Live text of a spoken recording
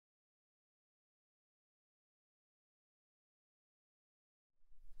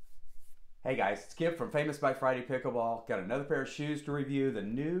Hey guys, it's Kip from Famous by Friday Pickleball. Got another pair of shoes to review, the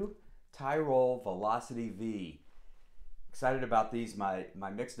new Tyrol Velocity V. Excited about these. My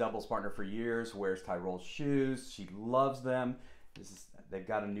mixed doubles partner for years wears Tyrol shoes. She loves them. They've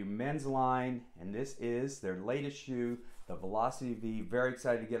got a new men's line, and this is their latest shoe, the Velocity V. Very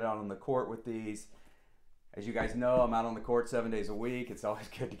excited to get out on the court with these. As you guys know, I'm out on the court 7 days a week. It's always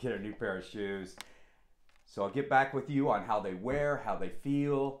good to get a new pair of shoes. So I'll get back with you on how they wear, how they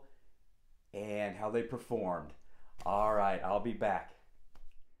feel, and how they performed. All right, I'll be back.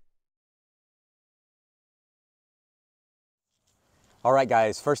 All right,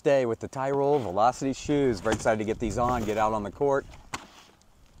 guys, first day with the Tyrol Velocity shoes. Very excited to get these on, get out on the court.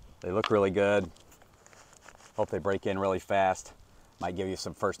 They look really good. Hope they break in really fast. Might give you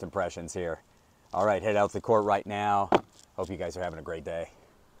some first impressions here. All right, head out to the court right now. Hope you guys are having a great day.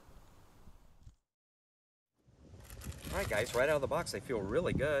 All right, guys, right out of the box, they feel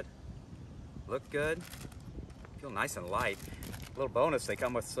really good. Look good, feel nice and light. A little bonus, they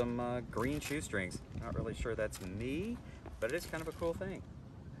come with some green shoestrings. Not really sure that's me, but it is kind of a cool thing.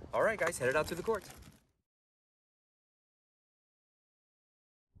 All right, guys, headed out to the courts.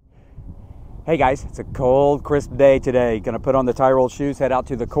 Hey guys, it's a cold, crisp day today. Gonna put on the Tyrol shoes, head out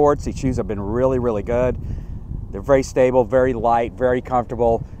to the courts. These shoes have been really, really good. They're very stable, very light, very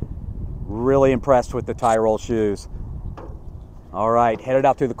comfortable. Really impressed with the Tyrol shoes. All right, headed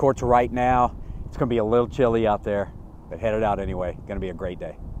out to the courts right now. It's gonna be a little chilly out there, but headed out anyway. Gonna be a great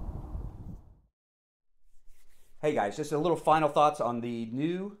day. Hey guys, just a little final thoughts on the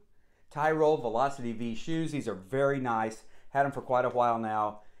new Tyrol Velocity V shoes. These are very nice. Had them for quite a while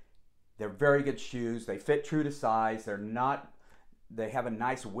now. They're very good shoes. They fit true to size. They have a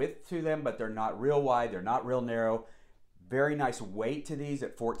nice width to them, but they're not real wide. They're not real narrow. Very nice weight to these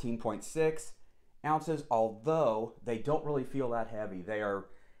at 14.6 ounces, although they don't really feel that heavy. They're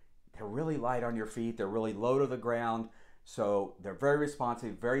really light on your feet. They're really low to the ground. So they're very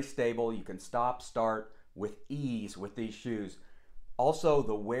responsive, very stable. You can stop, start with ease with these shoes. Also,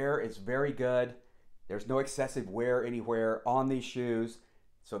 the wear is very good. There's no excessive wear anywhere on these shoes.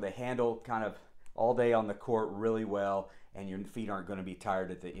 So they handle kind of all day on the court really well, and your feet aren't going to be tired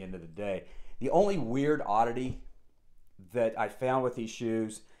at the end of the day. The only weird oddity that I found with these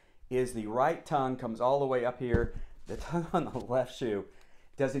shoes is the right tongue comes all the way up here. The tongue on the left shoe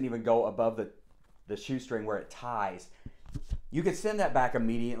doesn't even go above the shoestring where it ties. You could send that back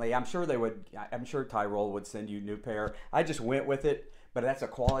immediately. I'm sure Tyrol would send you a new pair. I just went with it, but that's a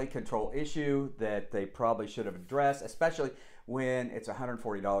quality control issue that they probably should have addressed, especially when it's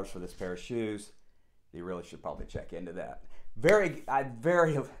 $140 for this pair of shoes. They really should probably check into that. I'm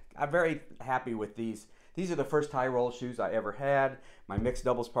very happy with these. These are the first Tyrol shoes I ever had. My mixed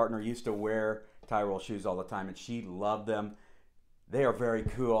doubles partner used to wear Tyrol shoes all the time, and she loved them. They are very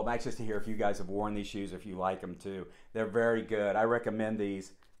cool. I'm anxious to hear if you guys have worn these shoes, if you like them too. They're very good. I recommend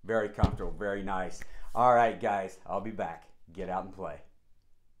these. Very comfortable, very nice. All right, guys, I'll be back. Get out and play.